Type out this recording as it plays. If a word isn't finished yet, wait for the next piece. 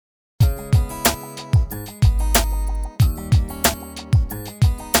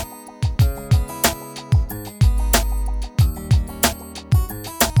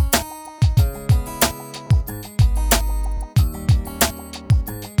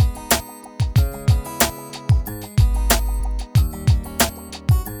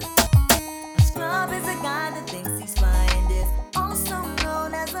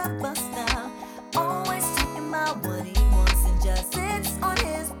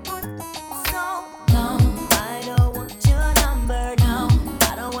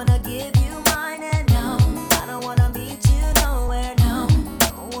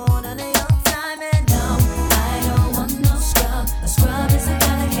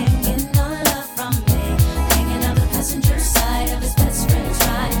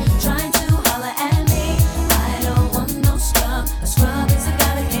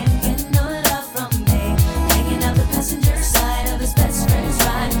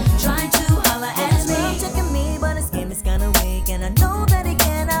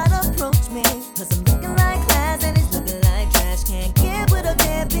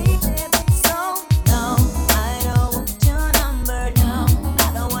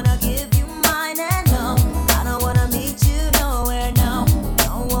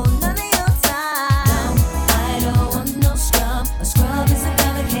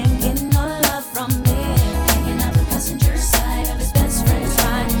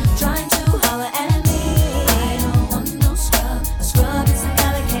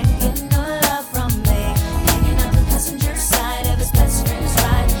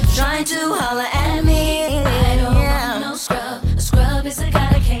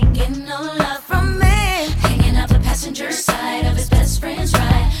get no love from me. Hanging out the passenger side of his best friend's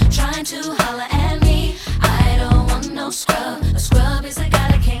ride, trying to holler at me. I don't want no scrub. A scrub is a guy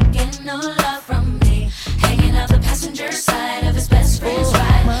that can't get no love from me. Hanging out the passenger side of his best friend's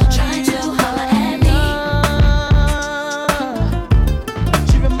ride, trying to holler at me.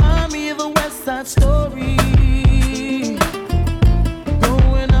 She remind me of a West Side Story,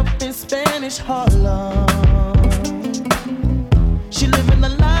 growing up in Spanish Harlem. She living a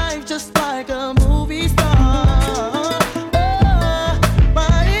life just like a movie star.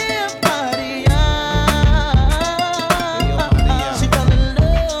 Maria, Maria. She fell in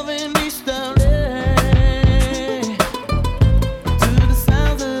love in East LA to the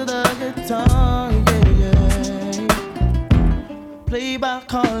sounds of the guitar, yeah, yeah. Played by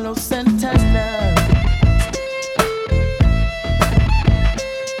Carlos Santana.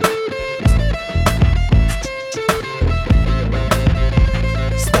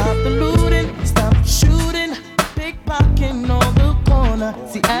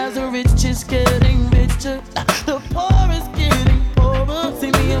 See, as the rich is getting richer, the poor is getting poorer.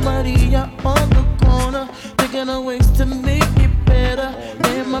 See me and Maria on the corner, thinking of ways to make it better.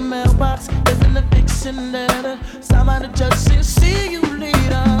 In my mailbox, there's an eviction letter. Signed by the judge, she'll see you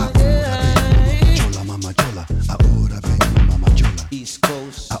later. Yeah. Chola, mama chola, ahora vengo, mama chola. East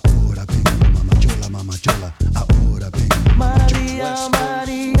Coast, ahora vengo, mama chola, mama chola. Ahora vengo, Maria,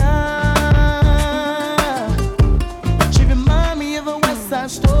 Maria.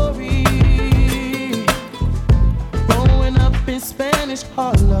 Story, growing up in Spanish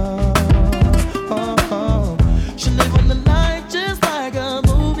Harlem. She live on the life just like a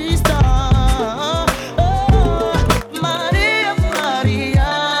movie star. Maria, Maria.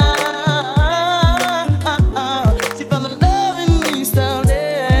 She fell in love in East LA.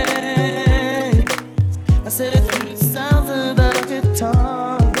 I said it through the sounds of the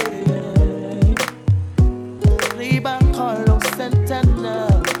guitar. Played by Carlos Santana.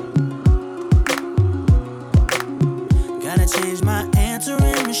 Change my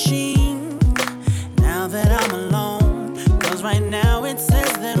answering machine now that I'm alone, 'cause right now it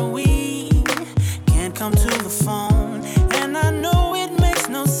says that we can't come to the phone. And I know it makes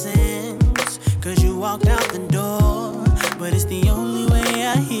no sense, 'cause you walked out the door, but it's the only way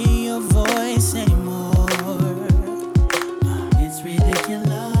I hear your voice anymore. It's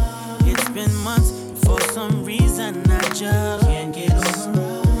ridiculous. It's been months, for some reason I just can't get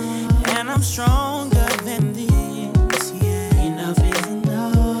over. And I'm stronger than this.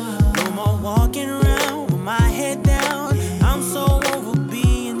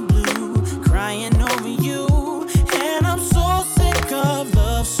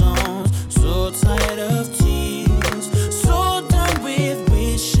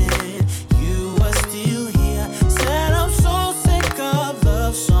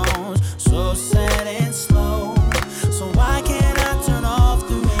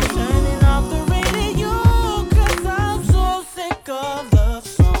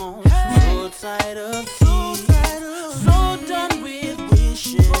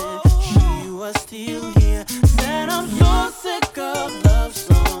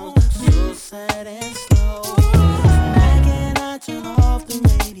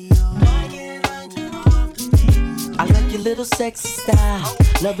 Sexy style,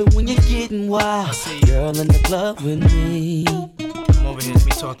 love it when you're getting wild. Girl in the club with me. Come over here, let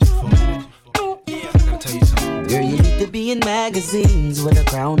me talk to you for a minute. I gotta tell you something. Girl, you need to be in magazines with a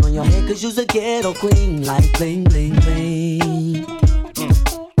crown on your head, 'cause you's a ghetto queen, like bling, bling, bling.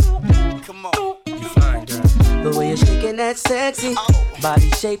 Come on, you fine, girl. The way you're shaking that sexy body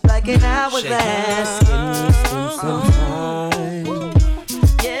shaped like an hourglass. Can we spend some time?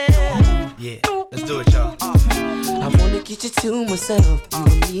 Yeah, let's do it, y'all. I wanna get you to myself, you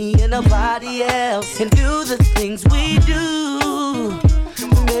and me and nobody else, and do the things we do.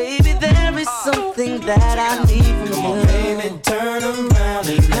 Baby, there is something that I need from you. Come on, baby, turn around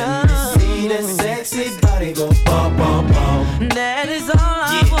and let me see that sexy body go bum, bum, bum. That is all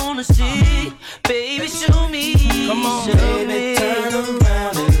I wanna see. Baby, show me. Come on, show baby, me. turn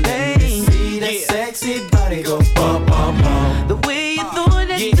around and let me see that sexy body go bum, bum, bum. The way you throw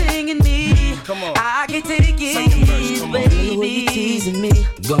that thing in me, come on. I can take it, baby. The way you teasing me,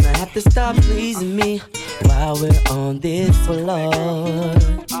 gonna have to stop pleasing me while we're on this floor.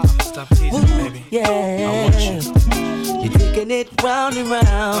 Stop teasing me, baby. Yeah, I want you. You're taking it round and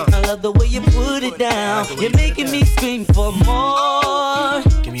round. I love the way you put it down. You're making me scream for more.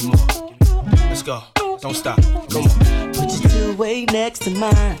 Give me more. Let's go. Don't stop. Come on. Put your two-way next to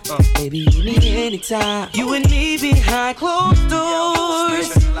mine. Baby, you need anytime. You and me behind closed doors.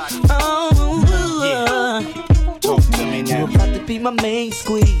 Oh, Talk to me now. You about to be my main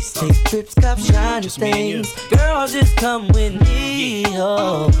squeeze. Take trips, cop shiny things. Girl, just come with me.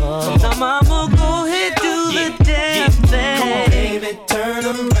 Oh. Now mama, go ahead, do the damn thing. Come on, baby, turn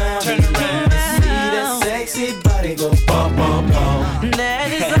around. See that sexy body go bum, bum, bum.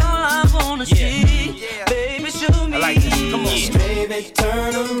 That is all I wanna see. Baby, show me. I like this. Come on, baby,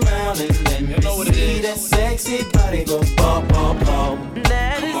 turn around and let me see that sexy body go bum, bum, bum.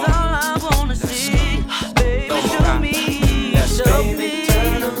 That is all I wanna see. Baby, show me. Show me.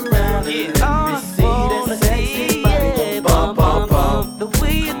 Turn around and let me see that sexy body go bum, bum, bum. The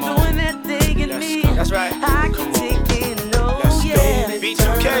way you're doing that thing in me. That's right. I can take it, no, yeah.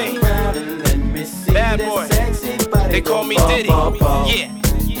 B2K. Bad boy. They call me Diddy. Yeah.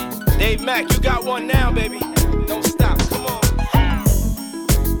 Dave Mack, you got one now, baby. Don't stop. Come on.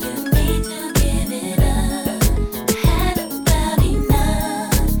 You need to give it up. Had about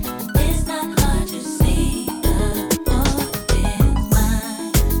enough. It's not hard to see. The boy is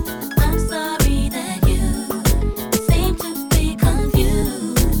mine. I'm sorry that you seem to be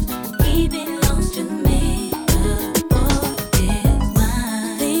confused. He belongs to me. The boy is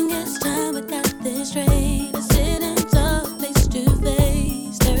mine. Think it's time we got this straight. We're sitting talk face to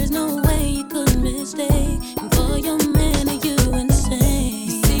face. There is no way you could mistake. And for your man, are you insane?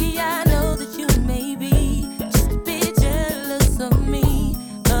 You see, I know that you may be just a bit jealous of me,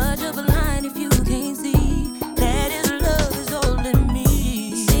 but you're blind if you can't see that his love is holding me.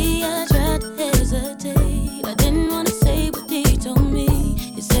 You see, I tried to hesitate. I didn't wanna say what he told me.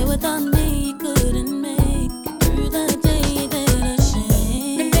 You said without me you couldn't make it through the day. Then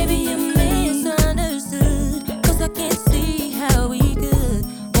ashamed. And maybe you misunderstood, 'cause I can't see how we could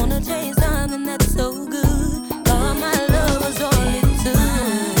wanna chase something that's so good. All my love was all it took.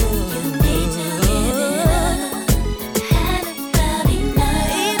 You need to give it up. Had about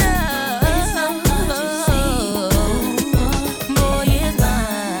enough. It's not hard to see. Boy is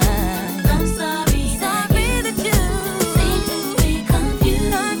mine. I'm sorry that you seem to be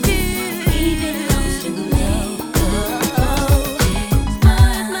confused. He belongs to me. Oh, it's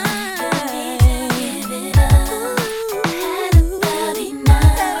mine. Give it up. Had about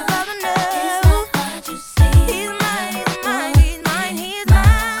enough. It's not hard to see. He's mine, he's mine, he's mine, he's mine.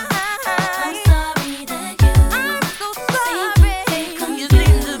 I'm sorry that you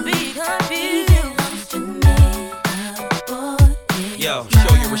seem to be confused. He belongs to me. Yo,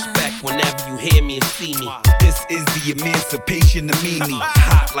 show your respect whenever you hear me and see me. This is the emancipation of Mimi.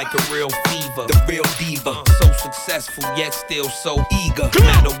 Hot like a real fever. The real diva. So successful yet still so eager. No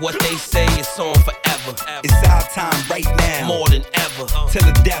matter what they say, it's on forever. It's our time right now. More than ever. Till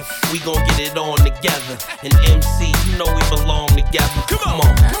the death. We gon' get it on together. And MC, you know we belong together. Come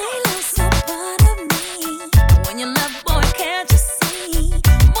on. I lost a part of me. When you love, boy, can't you see?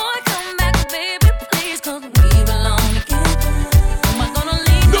 Boy, come back, baby, please, 'cause we belong together. Am I gonna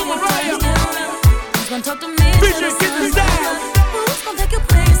leave you when time's down? Who's gonna talk to me till the sun's down? Who's gonna take your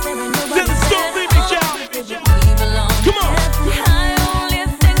place? There ain't nobody there. We belong together. I only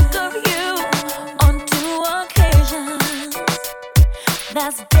think of you on 2 occasions.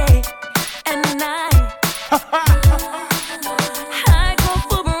 That's day and night. I go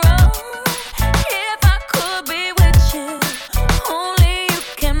for broke if I could be with you. Only you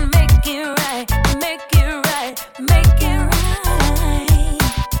can make it right, make it right, make it right.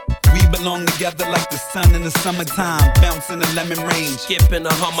 We belong together like the sun in the summertime. Bouncing the lemon rain. Skipping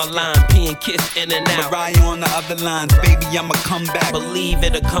a Hummer line, peeing kiss in and out. Mariah on the other lines. Baby, I'ma come back. Believe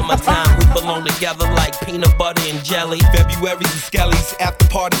it'll come a time we belong together like peanut butter and jelly. February's and Skelly's, after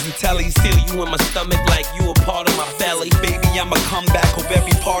parties and tellies. Feel you in my stomach like you a part of my belly. Baby, I'ma come back. Hope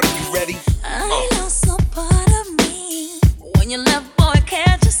every part of you ready. I lost a part of me. When you left, boy,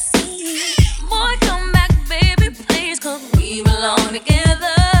 can't you see? Boy, come back, baby, please, 'cause we belong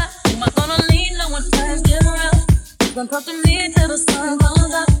together. Am I gonna leave no one times get rough? Who's gonna talk to me till the sun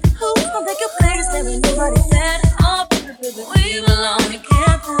comes up? Who's gonna take your place? There ain't nobody said, oh, baby, we belong together.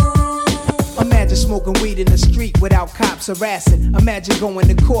 Imagine smoking weed in the street without cops harassing. Imagine going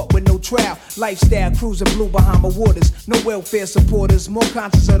to court with no trial. Lifestyle cruising blue Bahama waters. No welfare supporters. More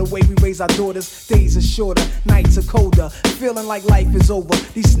conscious of the way we raise our daughters. Days are shorter, nights are colder. Feeling like life is over.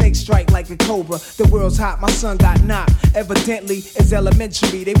 These snakes strike like a cobra. The world's hot, my son got knocked. Evidently, it's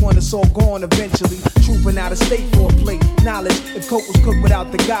elementary. They want us all gone eventually. Trooping out of state for a plate. Knowledge, if coke was cooked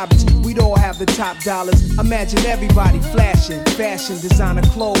without the garbage, we'd all have the top dollars. Imagine everybody flashing. Fashion, designer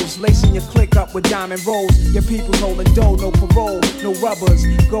clothes. Lacing your click up with diamond rolls. Your people's holding dough, no parole, no rubbers.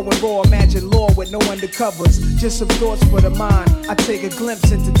 Going raw, imagine law with no undercovers. Just some thoughts for the mind. I take a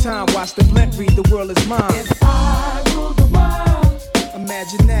glimpse into time, watch the blimp read, the world is mine. If I rule the world,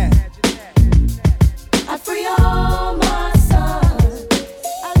 imagine that. I'd free all my sons.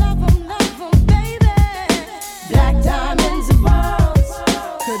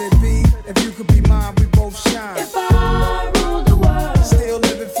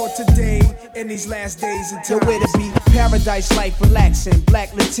 last days until where to be. Paradise life relaxing.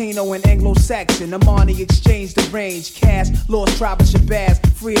 Black, Latino, and Anglo-Saxon. Amani exchanged the range. Cash, lost tribe of Shabazz.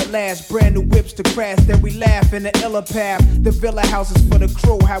 Free at last. Brand new whips to crash. Then we laugh in the illa path. The villa houses for the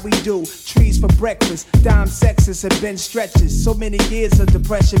crew. How we do. Trees for breakfast. Dime sexes have been stretches. So many years of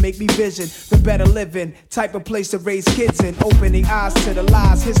depression make me vision the better living. Type of place to raise kids in. Opening eyes to the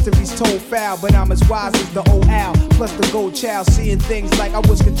lies. History's told foul. But I'm as wise as the old owl. Plus the gold child. Seeing things like I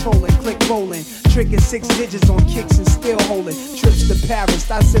was controlling. Click rolling. Tricking 6 digits on kicks and still holding. Trips to Paris,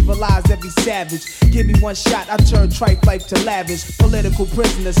 I civilize every savage. Give me one shot, I turn tripe life to lavish. Political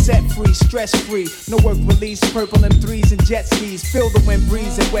prisoner, set free, stress free. No work release, purple M3s and jet skis. Feel the wind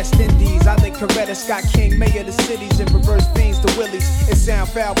breeze in West Indies. I think Coretta Scott King, mayor of the cities, and reverse beans to Willies. It sound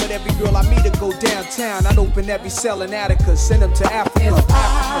foul, but every girl I meet to go downtown. I'd open every cell in Attica, send them to Africa. If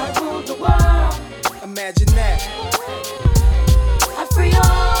I ruled the world, imagine that. I'd free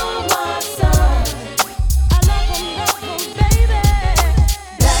all my sons.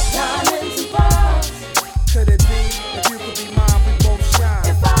 Could it be, if you could be mine, we both shine.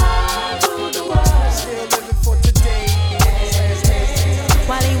 If I ruled the world, still living for today.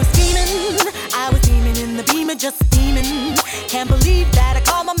 While he was scheming, I was beaming in the beamer, just steaming. Can't believe that I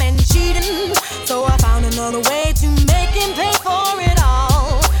caught my man cheating. So I found another way to make him pay for it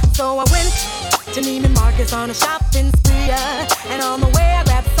all. So I went to Neiman Marcus on a shopping spree. And on the way I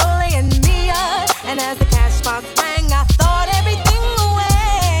grabbed Soleil and Mia. And as the cash box rang, I thought everything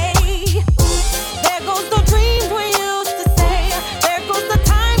away. There goes the dreams we used to say. There goes the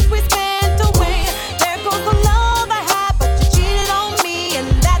times we spent away. There goes the love I had, but you cheated on me, and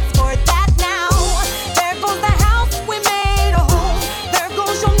that's for that now. There goes the house we made a home. There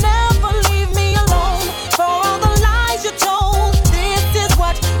goes you'll never leave me alone. For all the lies you told, this is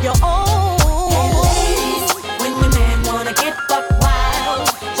what you own. Hey ladies, when your man wanna get buck wild,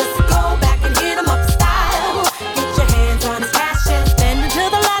 just go back and hit him up style. Get your hands on his cash and Spend until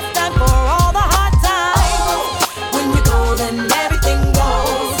the last time for all the hard times. when you go, then everything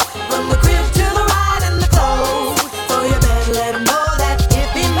goes. From the crib to the ride and the clothes. So you better let him know that if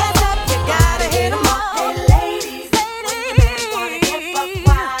he mess up, you gotta hit him up. Hey ladies, when your man wanna get buck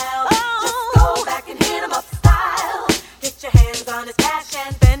wild, just go back and hit him up style. Get your hands on his cash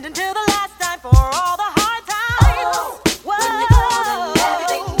and spend until the last time for all the hard times. When you go, then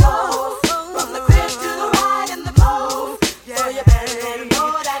everything goes. From the crib to the ride and the clothes. So you better let him know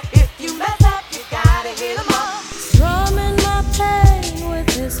that if you mess up, you gotta hit him up. Strumming my pain with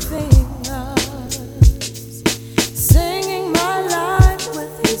his fingers, singing my life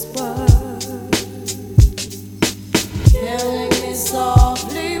with his words, killing me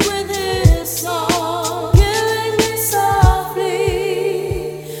softly with his song, killing me softly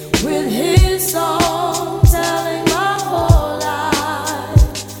with his song, telling my whole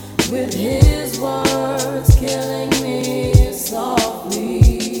life with his words, killing me softly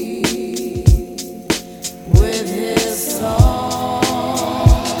with his song.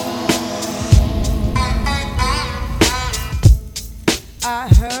 I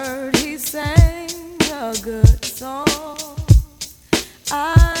heard he sang a good song.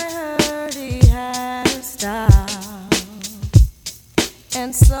 I heard he had a style.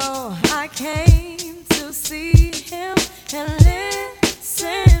 And so I came to see him and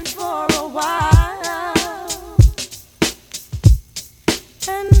listen for a while.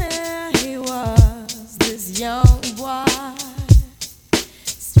 And there he was, this young boy,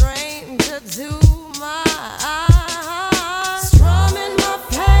 stranger to my eyes, strumming my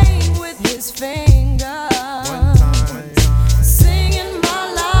pain with his fingers, singing my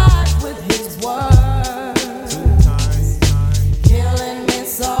life with his words, killing me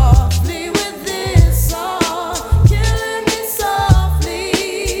softly with this song, killing me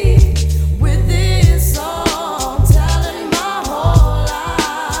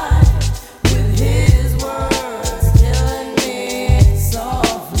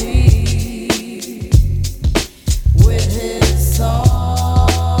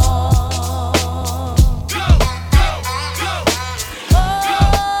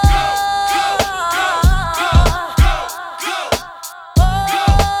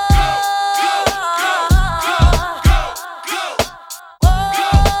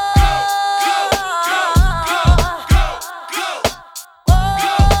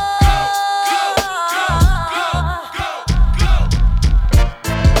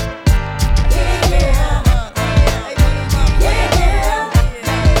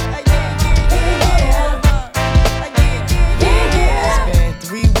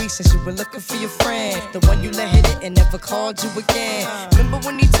were looking for your friend, the one you let hit it and never called you again. Remember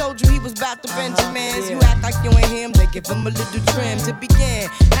when he told you he was about to Benjamins? You act like you ain't him, they give him a little trim to begin.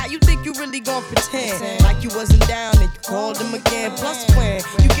 Now you think you really gon' pretend like you wasn't down and you called him again. Plus when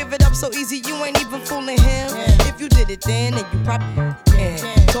you give it up so easy, you ain't even fooling him. If you did it then you probably can.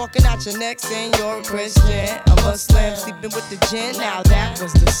 Talking out your neck saying you're a Christian, a Muslim, sleeping with the gin. Now that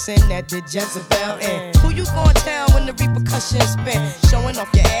was the sin that did Jezebel in. Who you gonna tell when the repercussions spin? Showing off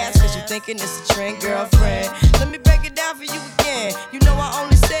your ass cause you thinking it's a trend, girlfriend. Let me break it down for you again. You know I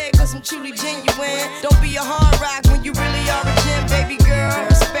only say it cause I'm truly genuine. Don't be a hard rock when you really are a gem, baby girl.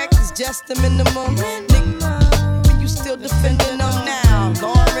 Respect is just the minimum. Nigga, you still defending them now.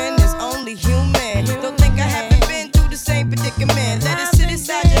 Lauren is only human. Don't think I haven't been through the same predicament. Let it sit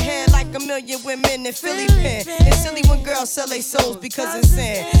inside your head like a million women in Philly pen. It's silly when girls sell their souls because it's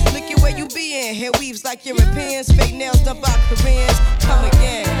sin. Look at where you be in. Hair weaves like Europeans. Fake nails done by Koreans. Come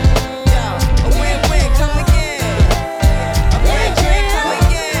again. Yo, a win-win. Come again. A win-win. Come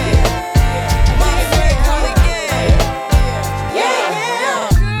again. My friend, come again. Yeah.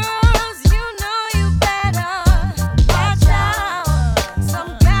 Girls, you know you better watch out.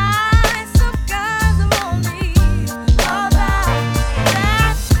 Some guys are only about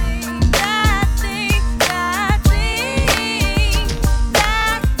that thing, that thing, that thing,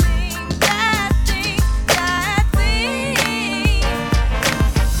 that thing, that thing, that thing.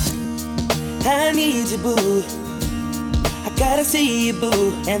 I need you, boo. I gotta see you,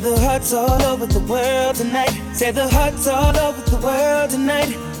 boo. And the hearts all over the world tonight. Say the hearts all over the world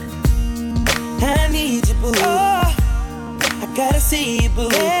tonight. I need you, boo. I gotta see you, boo.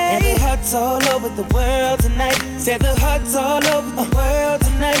 And the hearts all over the world tonight. Say the hearts all over the world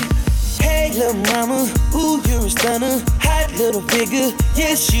tonight. Hey, little mama, ooh, you're a stunner. Hot little figure,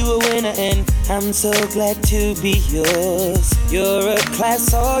 yes, you a winner. And I'm so glad to be yours. You're a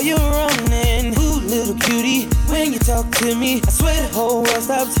class all your own. And ooh, little cutie, when you talk to me, I swear the whole world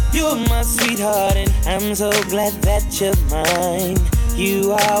stops. You're my sweetheart, and I'm so glad that you're mine.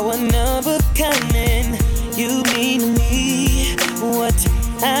 You are one of a kind, and you mean to me what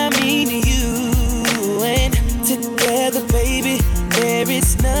I mean to you. And together, baby, there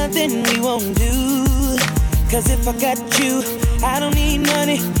is nothing we won't do. Cause if I got you, I don't need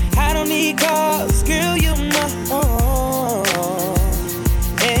money, I don't need cars. Girl, you're my own.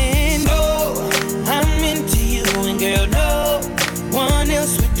 And oh, I'm into you, and girl, no one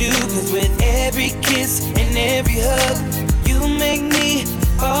else would do. Cause with every kiss and every hug, you make me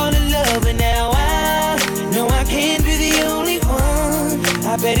fall in love. And now I know I can't be the only one.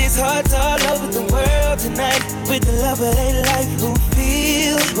 I bet it's hearts all over the world tonight. With the love of their life, who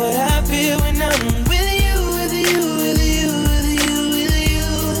feels what I feel when I'm with you, with you, with you, with you, with you.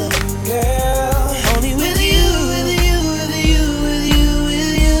 Girl, only with you, with you, with you, with you,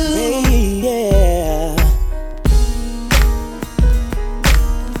 with you. Hey, yeah.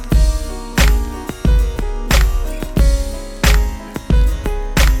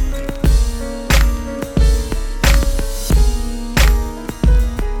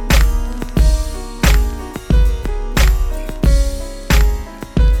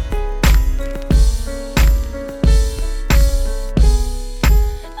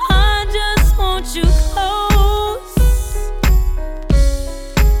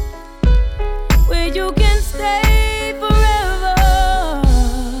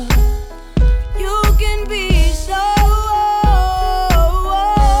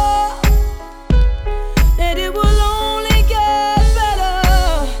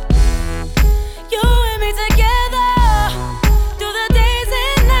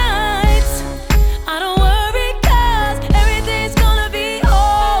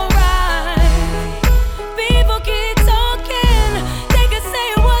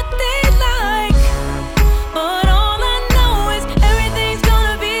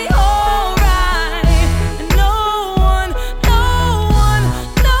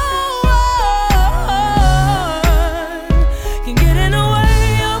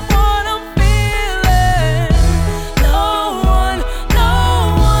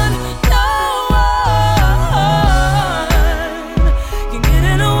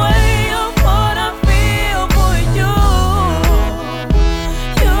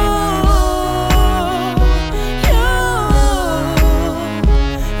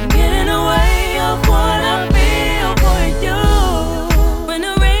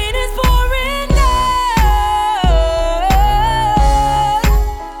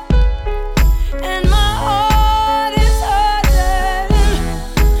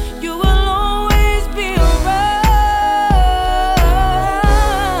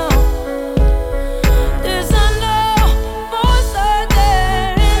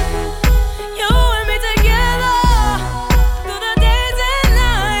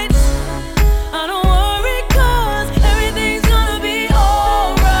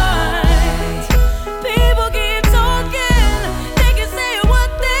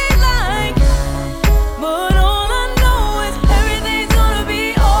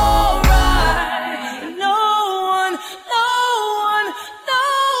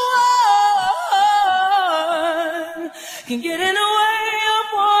 can get in the